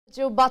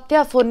जो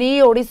बात्या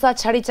फोनी ओडिशा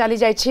छाड़ी चली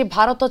जाइछि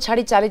भारत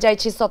छाड़ी चली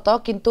जाइछि सत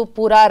किंतु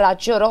पूरा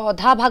राज्यर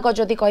अधा भाग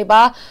जदि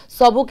कहबा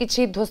सबु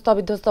किछि ध्वस्त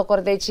विध्वस्त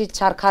कर देछि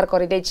छारखार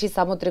कर देछि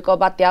सामुद्रिक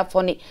बात्या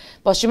फोनी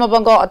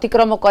पश्चिमबंग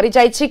अतिक्रम कर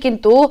जाइछि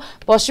किंतु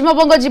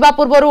पश्चिमबंग जिबा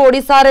पूर्व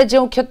ओडिशा रे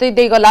जे क्षति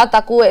दे गला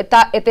ताकू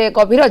एते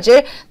गभीर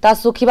जे ता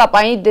सुखिबा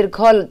पई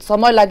दीर्घ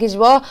समय लागि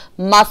जिवो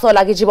मास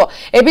लागि जिवो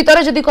ए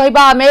भीतर जदि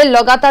कहबा आमे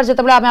लगातार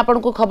जेतबेला आमे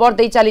आपनकु खबर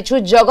देई चलीछु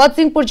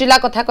जगतसिंहपुर जिला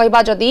कथा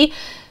कहबा जदि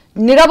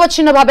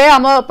निरवच्छिन्न भावे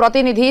आम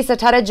प्रतिनिधि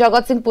सेठारे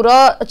जगतसिंहपुर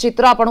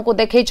चित्र आपन को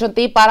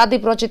देखैछंती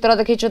पारादीप चित्र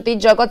देखैछंती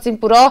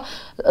जगतसिंहपुर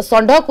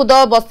संढकुद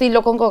बस्ती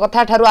लोकों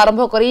कथा ठारू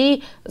आरंभ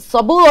करी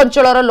सबु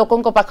अंचलर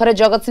लोकों पाखरे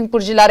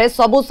जगतसिंहपुर जिले में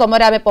सबु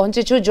समय आमे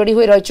पहुंचीछु जोड़ी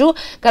होई रहिछु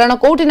कारण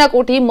कोठी ना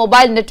कोठी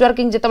मोबाइल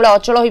नेटवर्किंग जेतबेले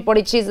अचल होई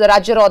पड़िछि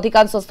राज्यर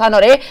अधिकांश स्थान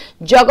रे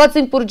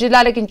जगतसिंहपुर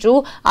जिले में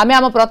किंतु आमे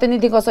आम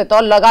प्रतिनिधि सहित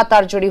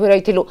लगातार जोड़ी होई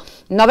रहिथिलु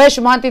नवेश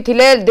महांती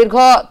थिले दीर्घ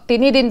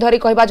 3 दिन धरी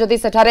कहबा जदि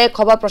सेठारे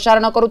खबर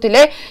प्रसारण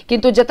करुथिले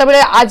किंतु जेतबेले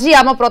आज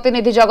आम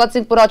प्रतिनिधि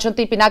जगतसिंहपुर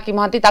अछंती पिनाकी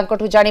महांती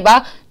तांकठु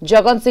जानिबा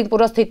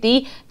जगतसिंहपुर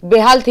स्थिति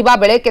बेहाल थिबा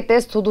बेले केते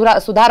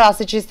सुधार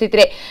आसीछि स्थिति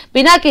रे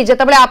पिनाकी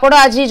जेतबेले आपण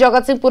आज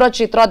जगतसिंहपुर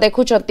चित्र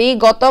देखुछंती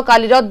गत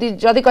कालीर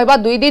जदि कहबा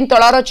 2 दिन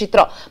तळर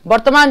चित्र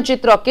वर्तमान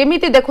चित्र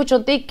केमिति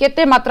देखुछंती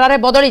केते मात्रा रे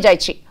बदली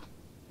जाइछि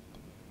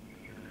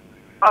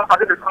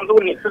आज देखंतु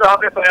निश्चित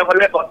भाबे कहे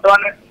भले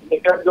वर्तमान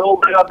जो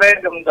भाबे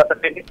गत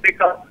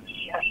टेक्निक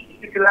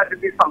किला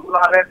जदि संपूर्ण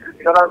भाबे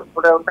चित्र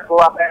को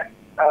आमे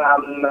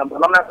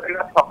वर्णना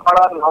सकाल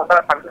 9टा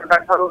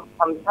 9:30 ठारू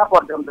संध्या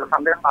पर्यंत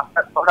संध्या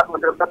 5टा 6टा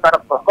पर्यंत तार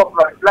प्रकोप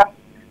रहिला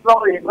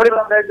एभली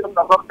भाव जो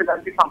प्रकोप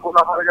चलती संपूर्ण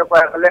भाव जो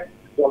कहले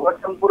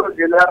जगतसिंहपुर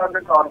जिलार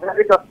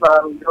अत्याधिक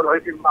जो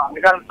रही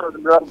अधिकांश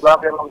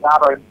ब्लॉक एवं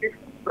गाँव रही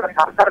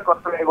सरकार कर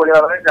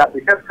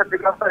विशेष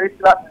क्षतिग्रस्त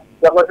होता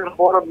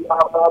जगतसिंहपुर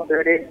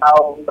बेड़ी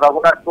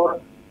रघुनाथपुर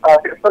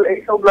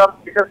सब ब्लॉक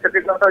विशेष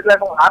क्षतिग्रस्त होता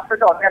आ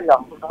सहित अन्य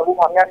सब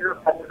अन्य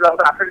ब्लॉक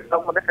 8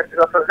 ब्लॉक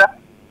क्षतिग्रस्त होता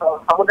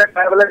समुदाय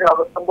कहले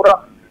जगतसिंहपुर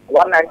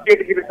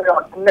 198 जी विषय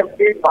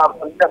अर्थनीति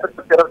पंचायत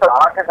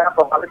 1308 गाँव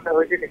प्रभावित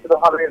होती निश्चित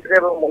भाव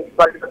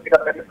म्यूनिशिपालिटी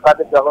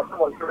जगत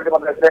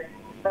म्यूनिशिपालिटी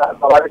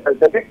प्रभावित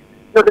होती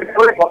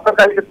गत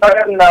काली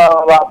छाड़ार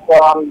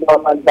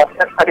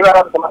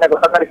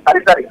गत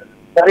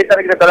 4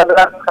 तारीख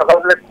बेला सकाल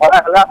खरा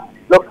है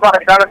लोक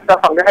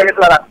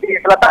संध्या राति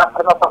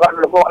सकाल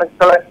लोक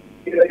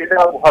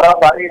घर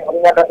बाड़ी सब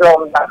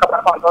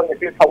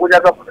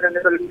जगह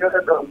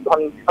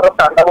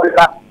चांदा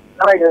बढ़ा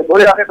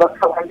एभली भाव गछ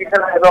भांगी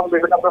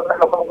विभिन्न प्रकार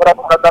लोक घर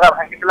द्वारा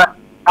भांगी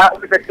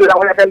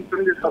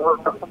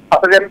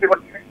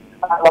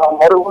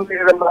मरुभूमि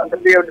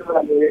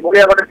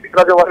गोटे चित्र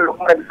जो लोक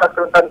विश्वास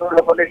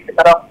करते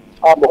तार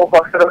बहु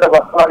कष्ट गछ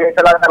लगे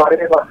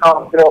गछ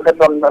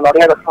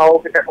नड़िया गछ हो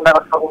कि कुंडा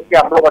गछ हो कि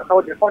आंब गछ हो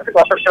जेको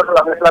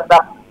गछ लगे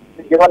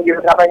जीवन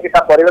जीविका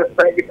परिवेश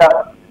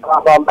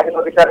बाह्य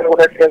बगीचा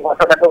गोटे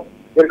गछटा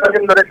दीर्घ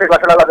दिन धरे से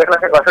गछटा लगेगा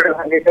से गछटी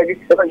भांगी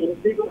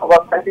एमती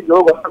अवस्था जो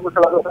गछ को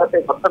लगे से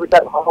गछ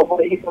विचार भाव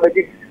पड़े घर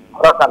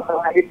कांथ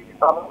भांगी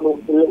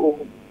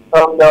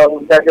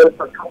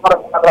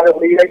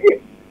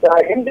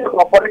एमती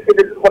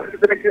परिस्थिति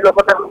लोक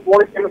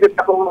पुणी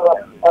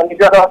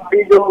निजर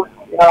जो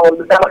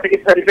लुटामटी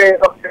फेरबे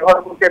घर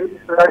को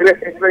फेरबे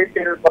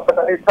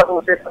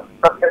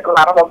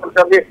आरंभ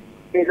कर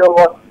जो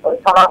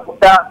छणा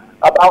कुटा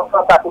बाउंस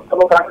सब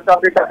गाँव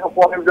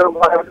जो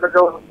घर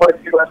जो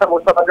परिस्थिति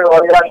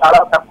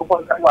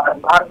बाहर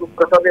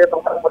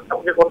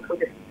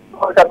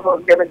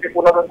करते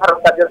पुनरुद्धार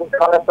कार्य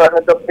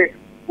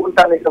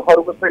उल्टा निज घर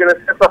को फेरबे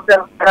से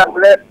प्रत्याशा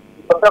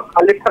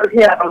खाली ठार ही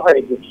आरंभ हो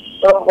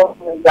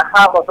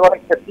जहाँ बर्तमान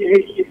क्षति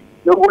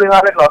जो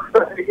भाव नष्ट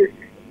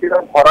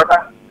घरटा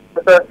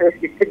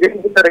किसी दिन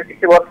भर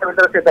किसी वर्ष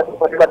भर से गछ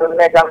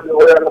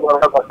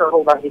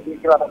भांगी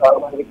घर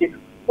भांगी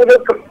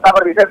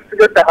विशेष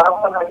जो चाह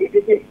भांगी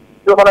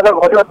जो मन घर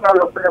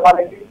लोक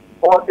मैंने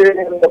कौन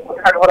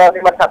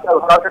घर छात्र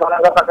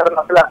घर पाखे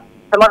नाला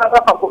से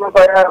संपूर्ण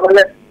कहना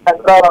गले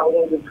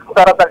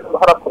घर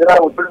परिवार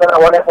उजुड़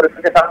भाया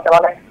परिस्थिति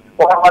मैंने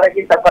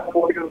कि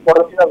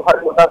पड़ोसी घर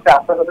से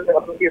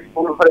आश्रय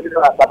स्कूल घर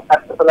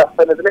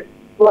आश्रय से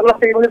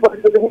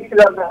परिस्थिति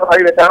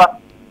रही कारण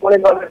पुणी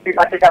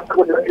काटी कांथ को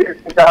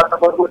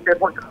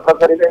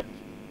करेंगे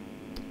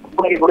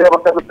पुणी गुड़िया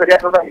बच्चा को फेरिया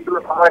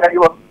समय लगे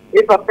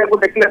ये प्रत्यय को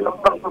देखने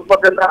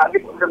पर्यटन आगे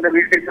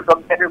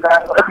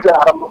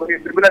आरंभ कर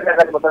विभिन्न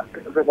जगह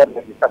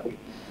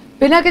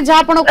पिनाकी जहाँ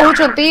आपण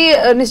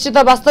कहते निश्चित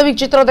वास्तविक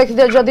चित्र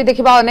जदि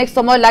देखा अनेक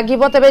समय लगे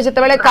तेज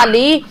जिते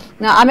काली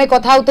आमे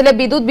कथा होते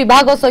विद्युत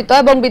विभाग सहित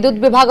एवं विद्युत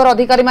विभाग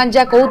अधिकारी मान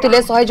जहाँ कहते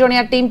 100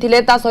 जणिया टीम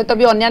थिले ता सहित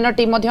भी अन्य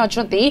टीम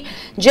अच्छी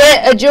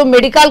जे जो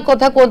मेडिकल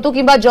कथा कहतु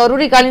कि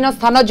जरूरीकालीन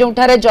स्थान जो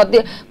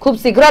खूब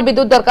शीघ्र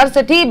विद्युत दरकार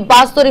से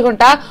 72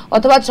 घंटा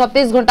अथवा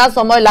 36 घंटा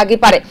समय लगी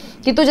पारे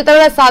किंतु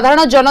जिते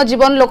साधारण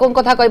जनजीवन लोक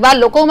कथा कहबा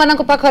लोक मान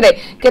पाखरे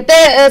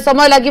केते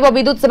समय लगे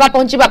विद्युत सेवा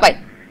पहुंचवा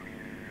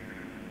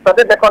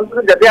तथे देखो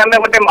जदि आम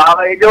गोटे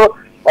जो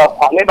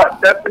फनी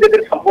बात्या यदि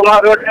संपूर्ण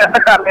भाव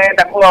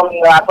आम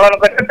आकलन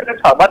करें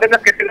सर्वाधिक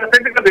क्षतिग्रस्त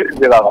विद्युत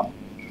विभाग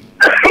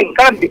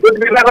कारण विद्युत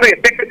विभाग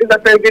एत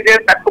क्षतिग्रस्त होती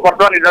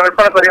बर्तमान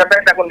निरसन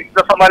करने निश्चित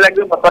समय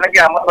लगे बर्तमान कि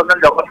आम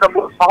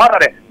जगतसिंहपुर सहर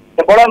में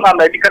केवल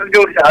मेडिकल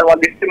जो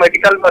डिस्ट्रिक्ट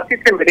मेडिकल अच्छी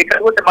से मेडिकल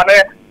को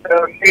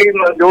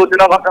जो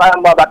दिन घटना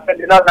बात्या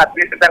दिन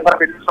रात्रि से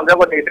विद्युत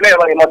संयोग नहीं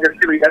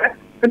इमरजेन्सी विषय में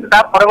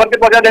परवर्ती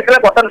पर्याय देखते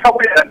बर्तमान सब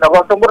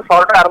जगतसिंहपुर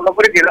सहर आरंभ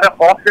कर जिले में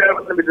कौन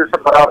विद्युत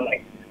सरबराह नहीं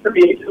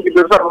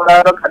विद्युत सरबराह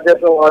खाद्य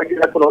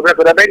पुनरुद्धार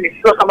करने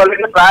निश्चित समय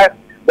लगे प्राय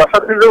 10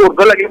 दिन ऊर्ध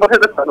लगे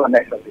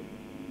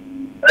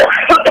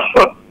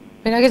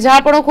पिनाकी जहाँ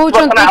आपण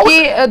कहते कि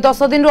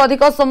 10 दिन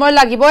अधिक समय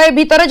लगे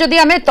भितर जदि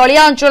आम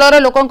तलिया अंचल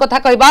लोकों कथा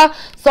कहबा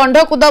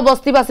षंढकुद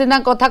बस्ती बासिंदा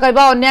कथा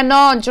कहबा अन्यान्य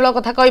अंचल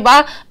कथा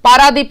कहबा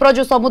पारादीप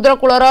जो समुद्र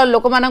कूलर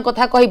लोक मान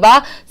कथा कहबा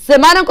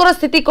सेमानकर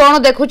स्थिति कौन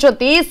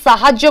देखुछंती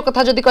साहाय्य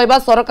कथा जदि कहबा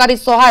सरकारी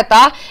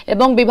सहायता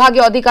एवं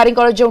विभागीय अधिकारी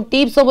जो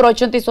टीम सब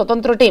रही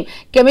स्वतंत्र टीम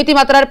केमिति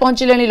मात्रा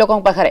पहुंचले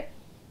लोकों पाखरे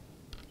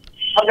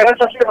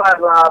विशेषकर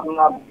आम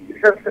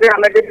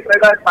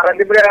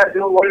पारादीप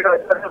जो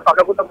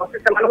षंढकुद बस्ती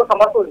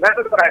समस्त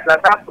उद्घाटन कराइला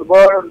पूर्व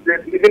 2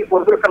 दिन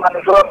पूर्व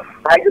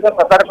भाईगीत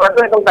प्रचार कर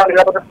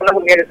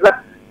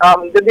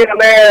जदि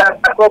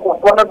आम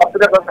बर्तमान बस्तु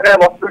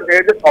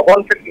पवन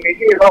से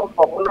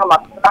पवन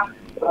मात्रा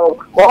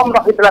कम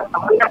रही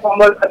सामान्य कम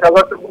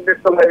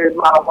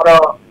जगतसिंहपुर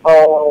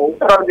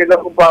उत्तर जिला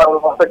को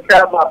अपेक्षा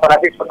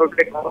पारादीप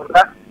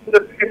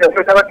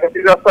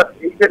क्षतिग्रस्त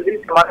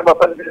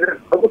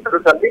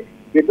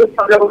विद्युत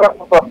संयोग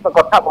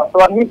कथा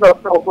बर्तमान ही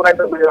प्रश्न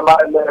उपनायित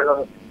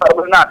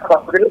सर्वनिम्न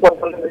 8-10 दिन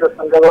पर्यटन विद्युत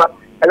संयोग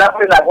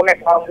लगुने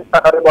स्थान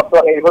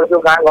बर्तमान ये जो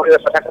गाँ गहली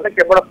कथा कले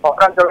केवल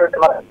सहरांचल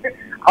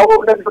आउ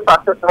गोटे जो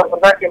स्वास्थ्य सेवा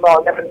कथा कि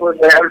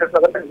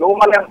जो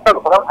मैंने घर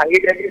भांगी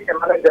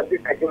जाए जल्दी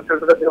साइकिल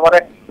सेंटर जो रही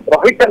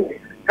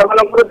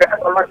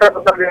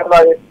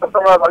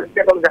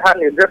जहाँ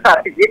निर्देश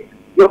आसी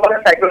जो मैंने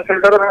साइकिल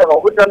सेंटर में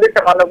रोचे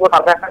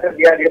साधा खाद्य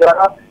दिया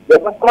व्यवस्था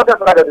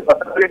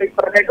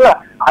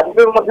आज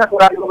भी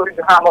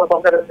जहाँ आम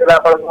पंचायत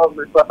जिलापाल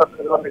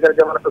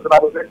सूचना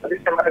दूसरे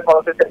कौन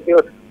घर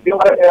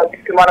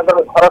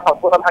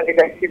संपूर्ण भांगी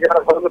जाए घर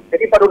को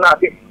फेरी पारना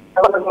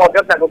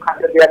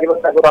खाद्य दिया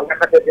रंधा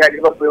खाद्य दिया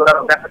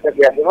रंधा खाद्य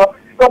दिया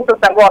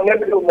अन्य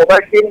जो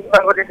mobile team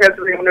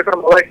unit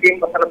mobile team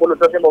बर्तमान बुलूँ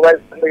मोबाइल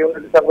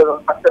यूनिट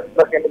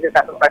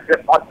स्वास्थ्य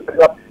पहुंच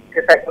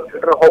साइकिल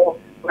सेंटर हो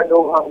जो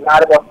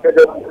गाँव बसते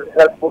जो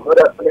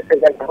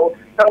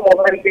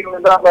मोबाइल टीम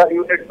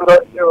यूनिट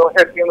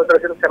टीम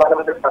स्वास्थ्य सेवा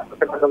लगे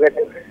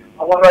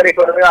अंगनवाड़ी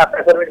कर्मी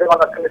आशाकर्मी जो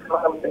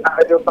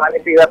जो पानी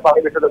पीवा पानी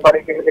विशुद्ध पानी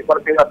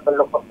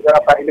लोक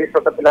पाइले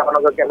छोट पिला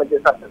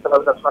स्वास्थ्य सेवा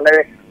दर्शन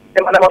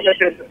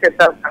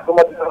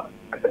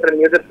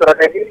नियोजित कर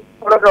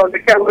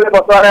देखा गले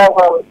बर्तमान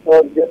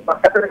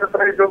प्रशासन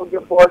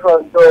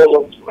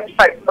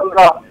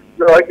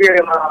जो रही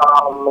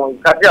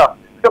कार्य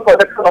जो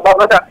पदक्षेप नवा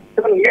कथा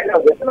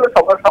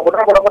सब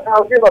बड़ कथा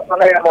हूँ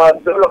बर्तमान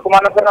जो लोक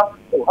घर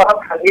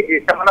भांगी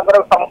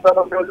समस्त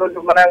जो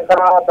मानकर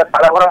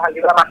शाला घर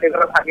भांगा माटी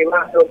घर भांगा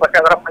जो पचा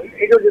घर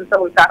भांगी जो जिन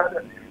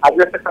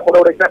आदिवासी सपोर्ट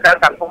उड़ीसा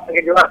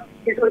भांगी जा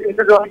सब जिन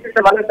जो अच्छी से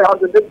सरकारी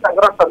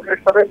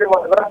स्तर से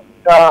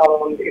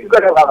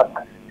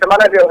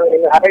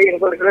इनक्वारी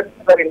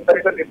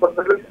रिपोर्ट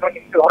घर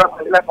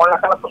भांगा कौन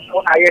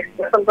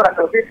आईएसटिएशन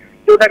कराई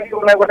जोटा कि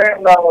गोटे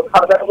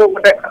सरकार को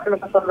गोटे आक्रमण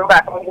घर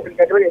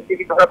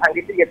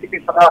भांगी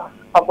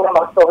संपूर्ण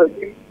नष्ट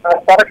होती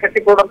तार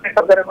क्षतिपूरण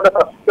सरकार गोटे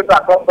प्रस्तुत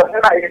आक्रमण कर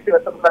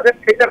आईएसटिएशन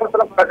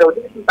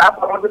करा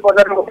परवर्ती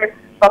पर्यायर गोटे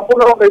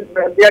संपूर्ण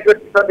दिया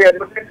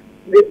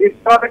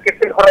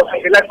केते घर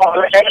भांगा कौन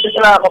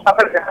आम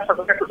पाखे जहाँ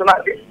सूचना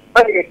अच्छी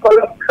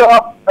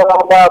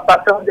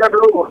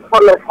 1,05,000 ऊर्ध्व लोक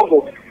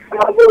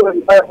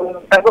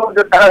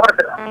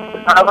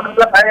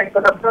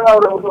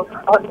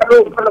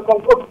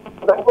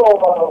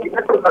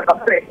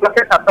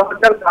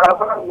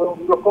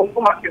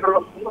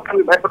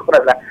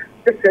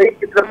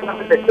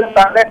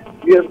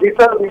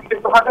निश्चित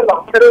भाव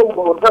लक्ष्य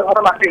ऊर्ध घर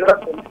माटी घर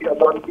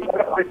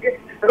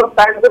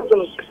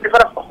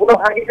संपूर्ण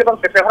भांगी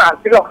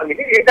आंशिक भांगी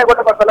यहाँ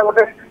गोटे बर्तमान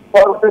गोटे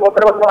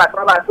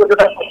आक्रमण आसो जो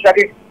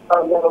सरकारी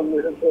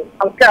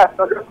संख्या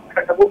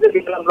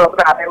ब्लक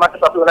हाथ मास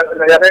प्रतिबंध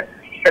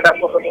जिला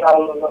प्रशासन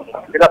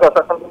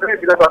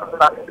जिला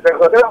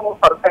प्रशासन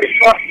सरकारी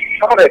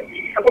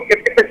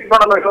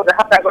क्षतिपूरण मिले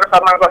जहाँ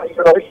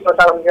रही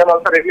नियम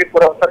अनुसार रिलीफ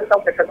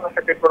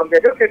क्षतिपूरण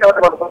दिया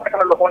लोक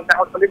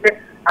चाहते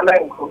आम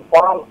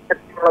कौन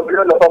क्षतिपूरण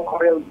मिले लोक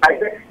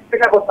पाइबे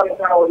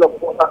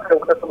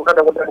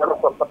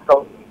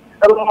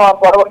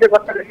परवर्ती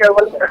कथा देखा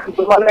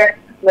जो मैंने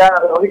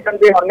रही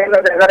अन्य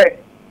जगह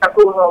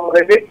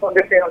रिलीफ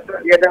अन्य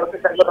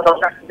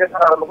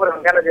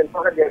जिन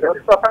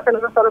प्रशासन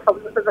स्तर सब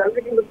जिन चलती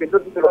कि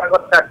विद्युत विभाग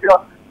कार्य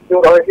जो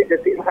रही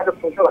जी भाग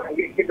पुंज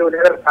भांगी जो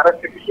जगह सारा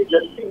स्थिति जी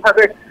भाव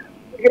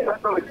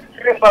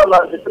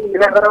विद्युत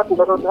विभाग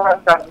पुनरुद्धार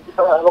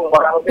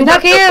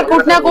पिनाकी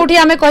कोठना कोठी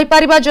आमे कहि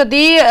परिबा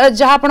जदी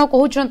जहा आपण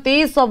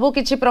कहउचंती सबु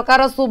किछि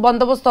प्रकार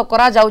सुबंदोबस्त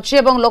करा जाउछि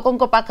एवं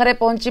लोकंक पाखरे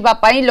पहुंचीबा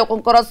पई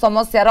लोकंकर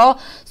समस्या रो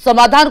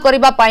समाधान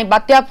करिबा पई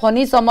बात्या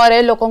फनी समय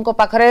रे लोकंक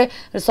पाखरे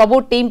सबु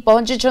टीम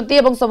पहुंचीछंती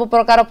एवं सबु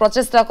प्रकार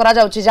प्रचेष्टा करा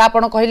जाउछि जहा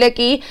आपण कहिले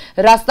कि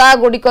रास्ता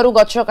गुडी करू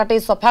गछ काटी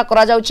सफा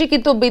करा जाउछि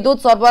किंतु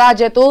विद्युत सरबराह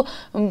जेतु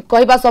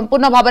कहिबा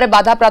संपूर्ण भाबरे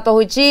बाधा प्राप्त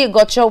होईछि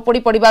गछ उपडी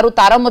पडिबारु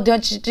तार मध्ये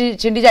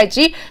छिंडी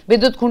जाईछि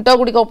विद्युत खुंट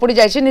गुडी उपडी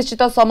जाईछि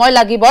निश्चित समय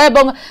लागिबो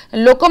एवं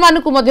लोक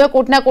मानकु मध्ये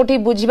कोठना कोठी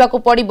बुझिबाकू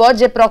पड़िबो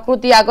जे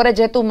प्रकृति आगरे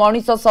जेतु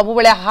मनीष सबु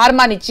बेले हार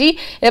मानिछि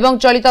एवं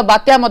चलित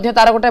बात्या मध्ये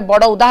तार गोटे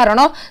बड़ उदाहरण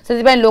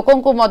सेति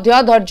लोकंकु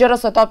मध्ये धैर्यर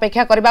सहित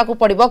अपेक्षा करबाकू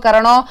पड़िबो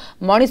कारण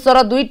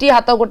मनीषर दुईटी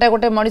हाथ गोटे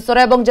गोटे मनीषर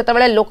एवं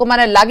जेतेबेले लोक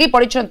माने लागि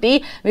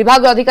पड़िछंती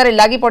विभाग अधिकारी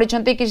लागि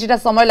पड़िछंती किछिटा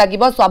समय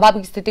लागिबो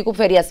स्वाभाविक स्थिति को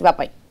फेरी आसीबा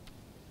पई।